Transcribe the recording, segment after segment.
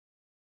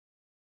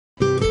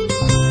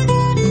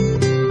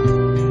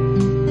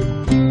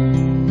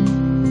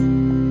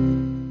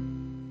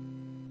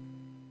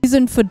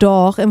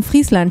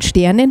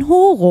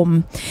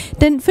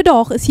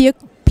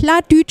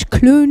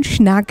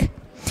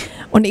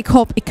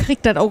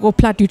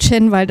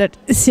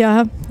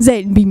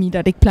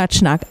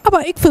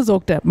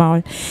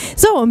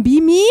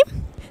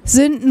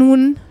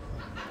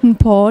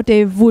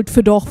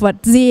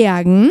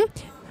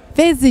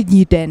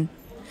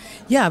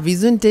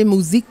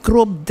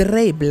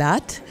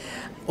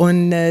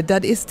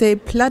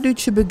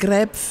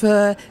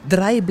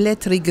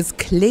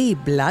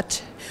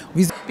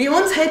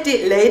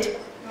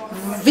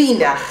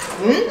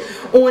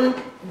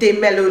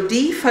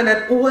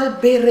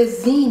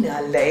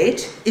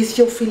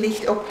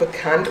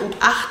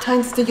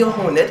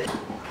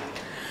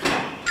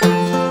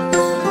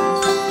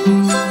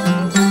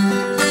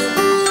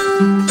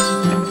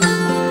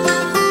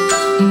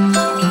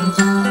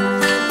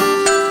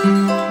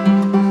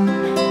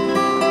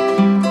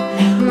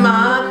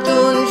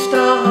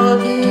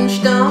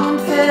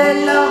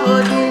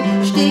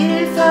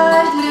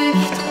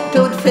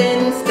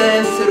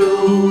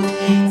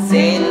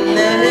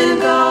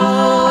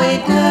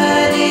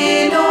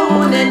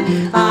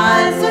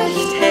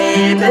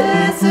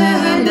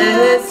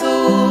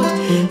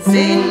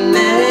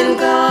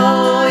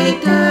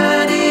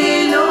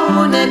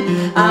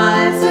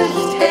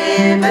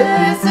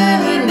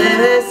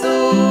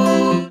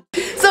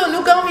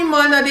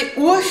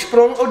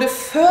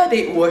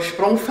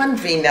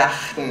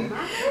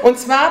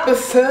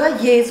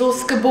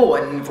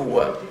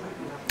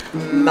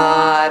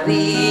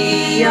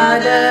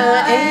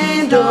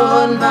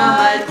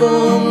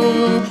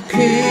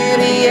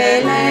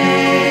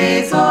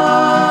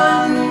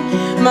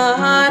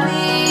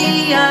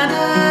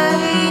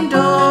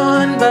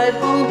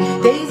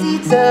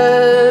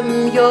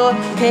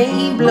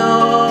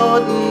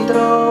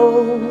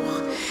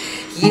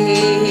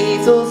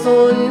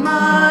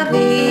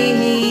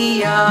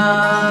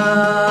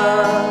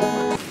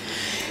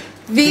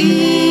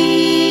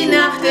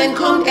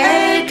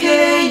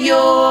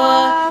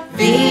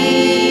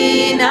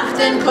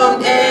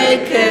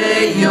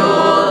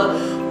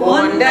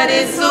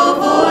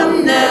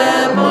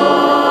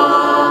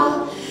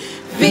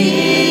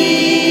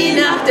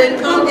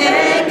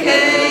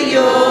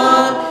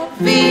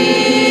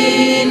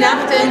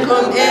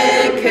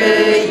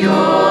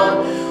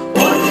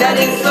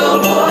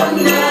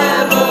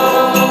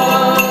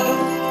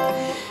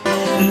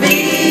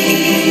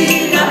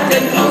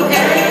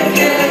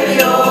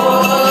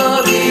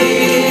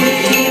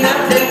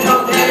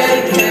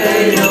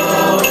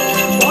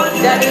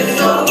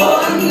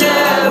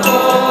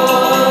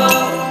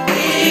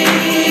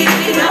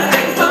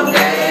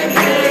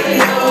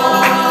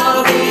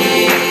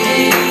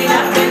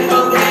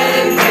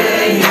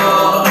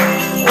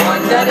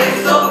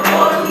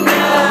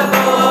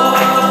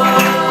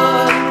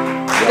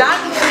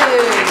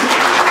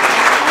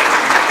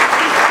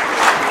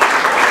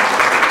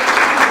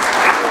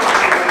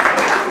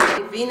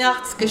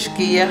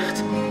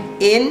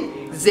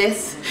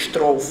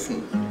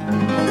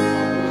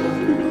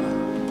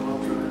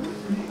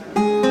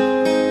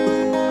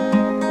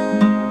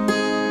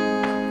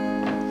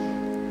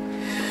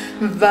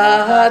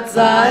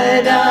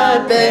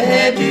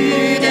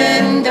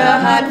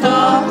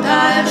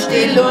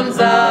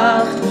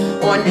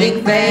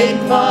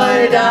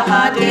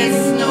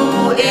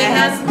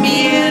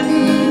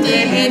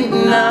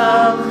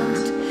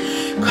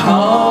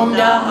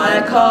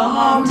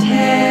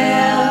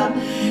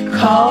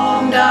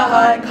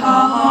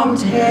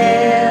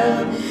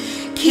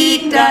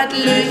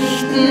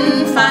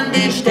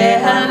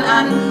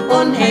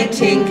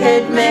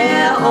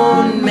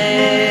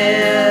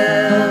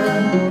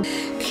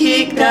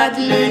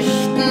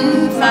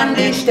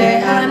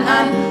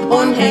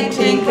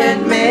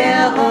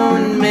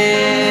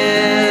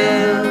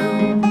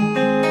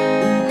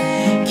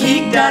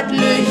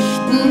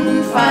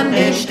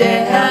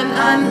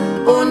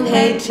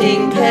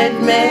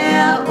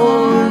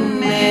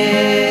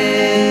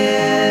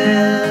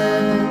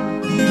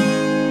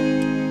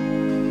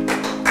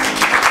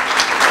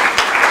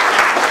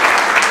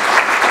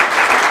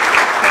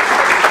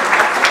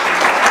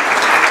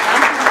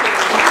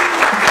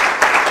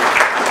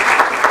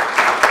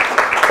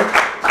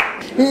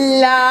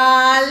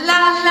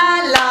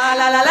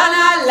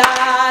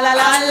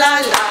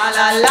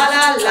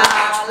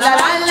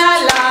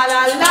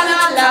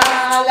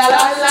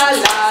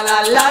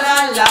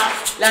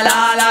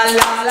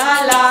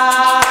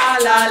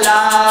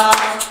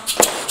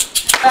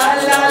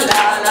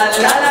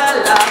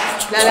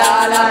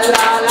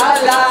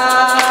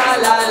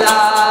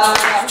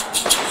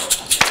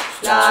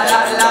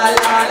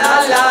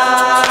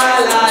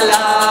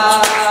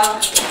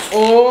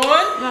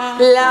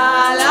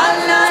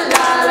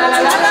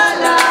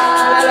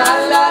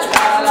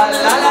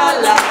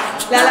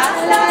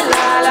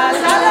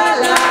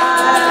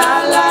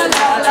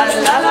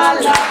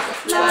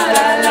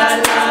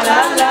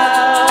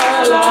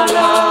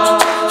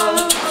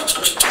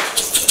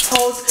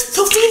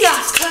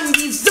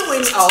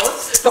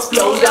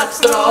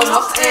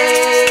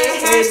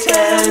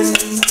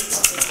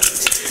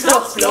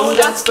doch bloß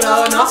das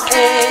Brau noch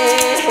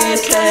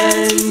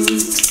essen.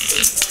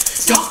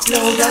 Doch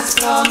bloß das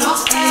Brau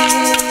noch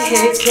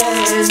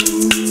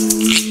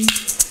essen.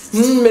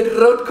 Mit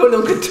Rotkohl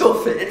und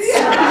Kartoffeln.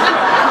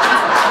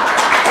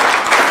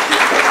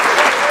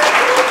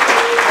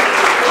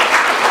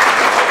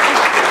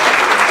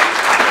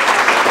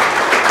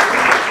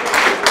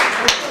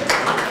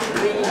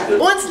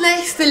 Uns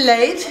nächste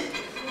Lied,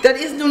 das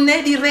ist nun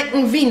nicht direkt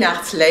ein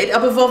Weihnachtslied,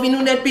 aber wo wir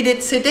nun nicht bei der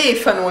CD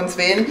von uns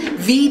wählen,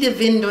 wie der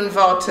Wind und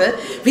Worte,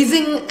 wir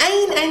singen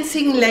ein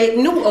einzigen Lied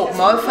nur auch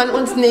mal von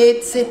uns ne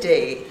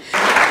CD.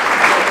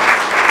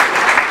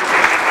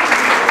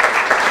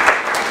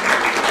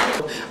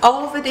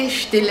 Over die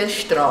stille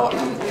Straßen.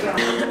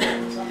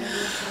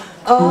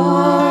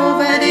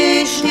 Over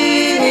die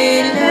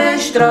stille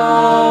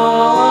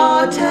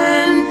Straßen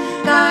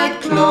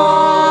geht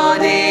klar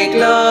die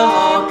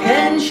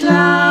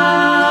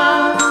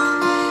Glockenschlag.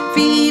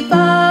 Wir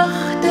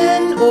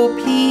warten ob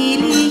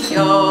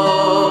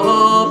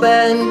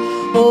Heiligabend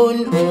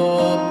und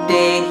ob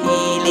die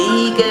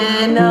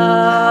heilige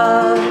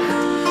Nacht.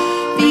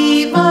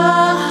 Wir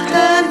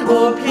warten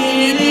ob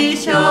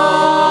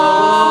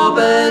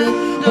Heiligabend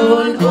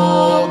und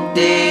ob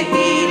die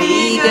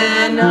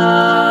heilige Nacht.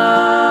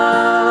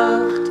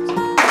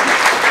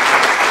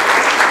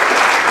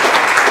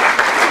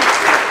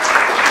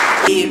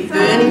 Wir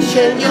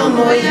wünschen dir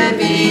neue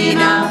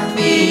Weihnacht,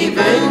 wir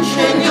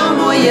wünschen dir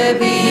neue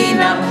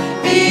Weihnacht,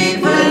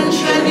 wir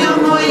wünschen dir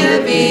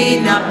neue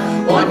Weihnacht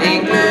und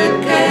ein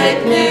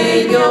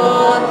glückliches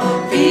Jahr.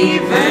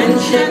 Wir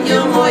wünschen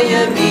dir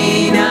neue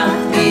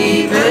Weihnacht,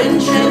 wir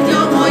wünschen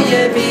dir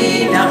neue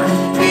Weihnacht,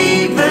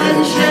 wir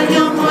wünschen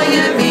dir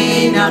neue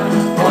Weihnacht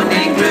und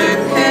ein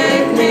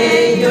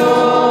glückliches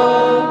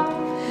Jahr.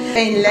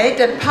 Ein Lied,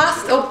 das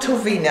passt auch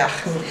zu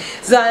Weihnachten.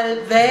 Soll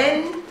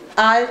geben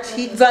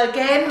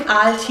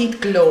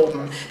alltid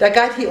glauben. Da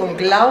geht hier um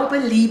Glaube,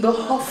 Liebe,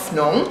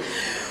 Hoffnung.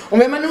 Und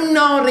wenn man nun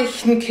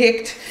Nachrichten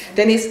kickt,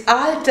 dann ist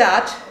all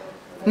das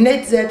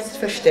nicht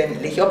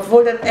selbstverständlich,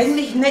 obwohl das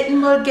eigentlich nicht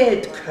mal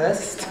Geld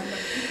kostet.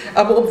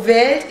 Aber auf der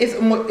Welt ist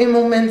im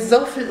Moment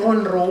so viel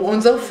Unruhe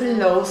und so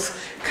viel los,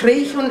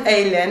 Krieg und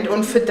Elend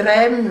und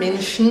vertreiben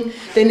Menschen,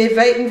 die nicht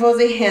wissen, wo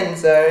sie hin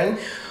sollen.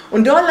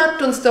 Und da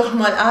lasst uns doch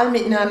mal alle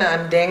miteinander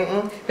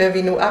andenken, wenn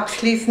wir nur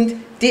abschließend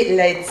das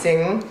Lied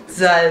singen,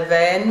 soll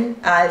wen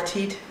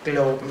alltid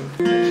glauben.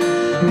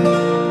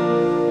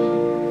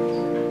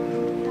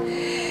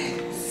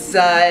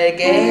 Soll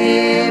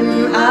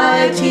geben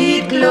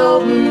alltid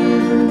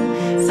glauben,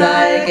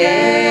 soll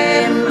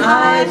geben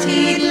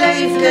alltid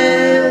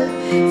leifte,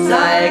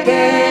 soll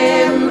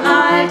geben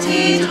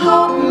alltid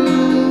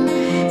hoffen,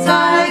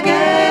 soll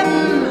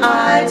geben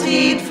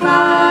alltid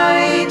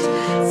Freit,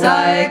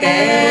 soll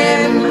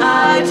geben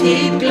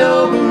alltid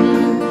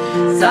glauben,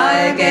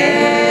 soll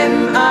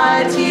geben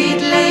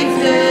alltid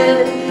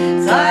leifte,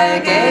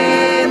 soll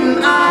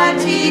geben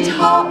alltid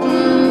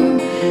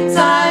hoffen,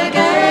 soll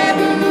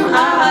geben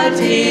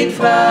alltid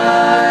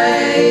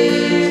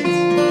Freit.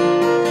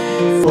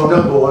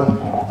 Wunderbar.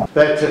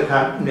 Welche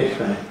kann nicht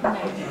rein.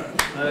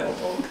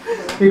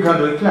 Die kann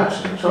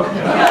durchklatschen. Schon.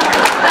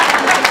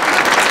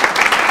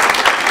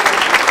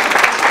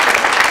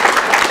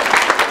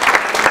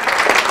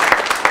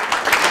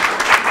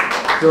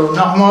 So,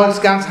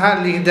 nochmals ganz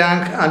herzlichen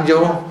Dank an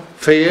Jo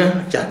für,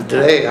 ja,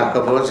 Dreeblatt,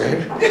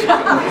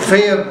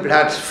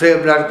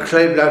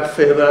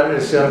 Kleeblatt,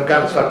 ist ja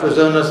ganz was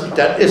Besonderes.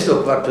 Das ist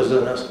doch was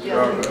Besonderes.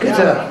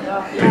 Gitter,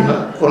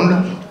 prima,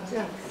 wunderbar.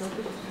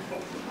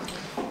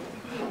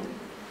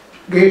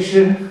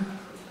 Gästen,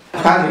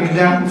 herzlichen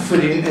Dank für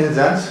den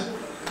Einsatz.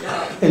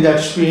 In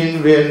das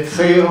Spiel werden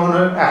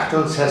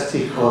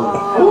 468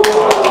 Euro.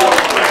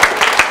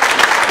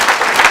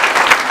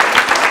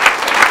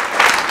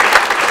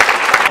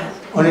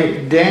 Und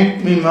ich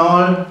denke mir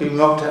mal, ich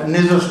mag das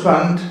nicht so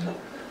spannend.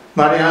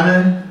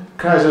 Marianne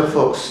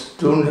Kaiser-Fuchs,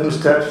 du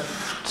nimmst das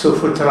zu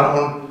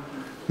Vertrauen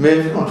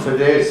mit und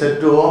verteilst das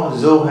durch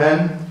so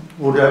hin,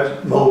 wo das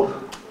mag,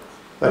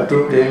 was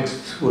du denkst,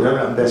 wo das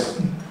am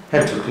besten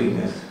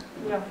hinzukriegen ist.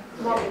 Ja,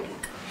 mag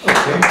ich.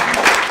 Okay.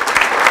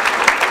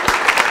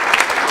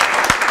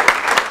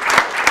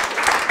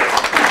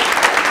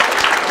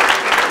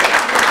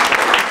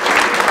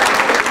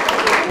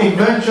 Ich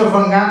wünsche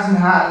von ganzem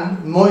Herzen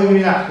neue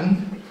Weihnachten.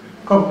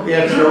 Kommt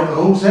jetzt auf den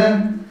Hof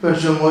hin,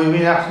 wünsche neue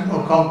Weihnachten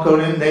und kommt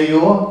in der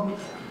Jahr.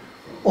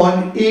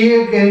 Und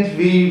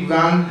irgendwie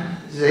wann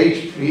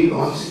seht wie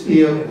uns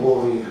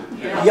irgendwo wieder.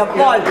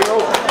 Jawohl,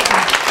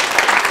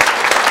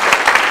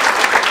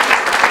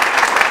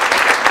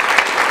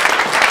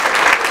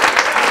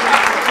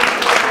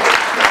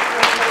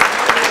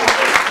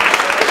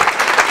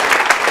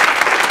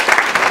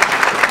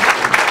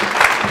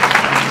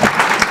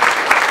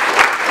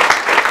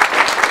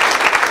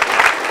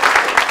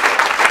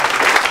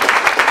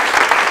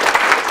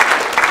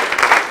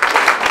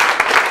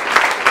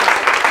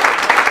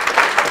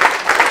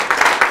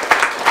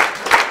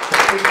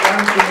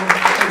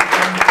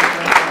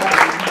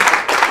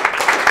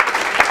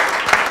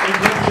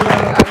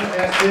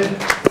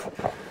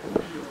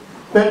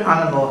 Bin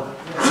Annemol.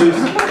 Tschüss.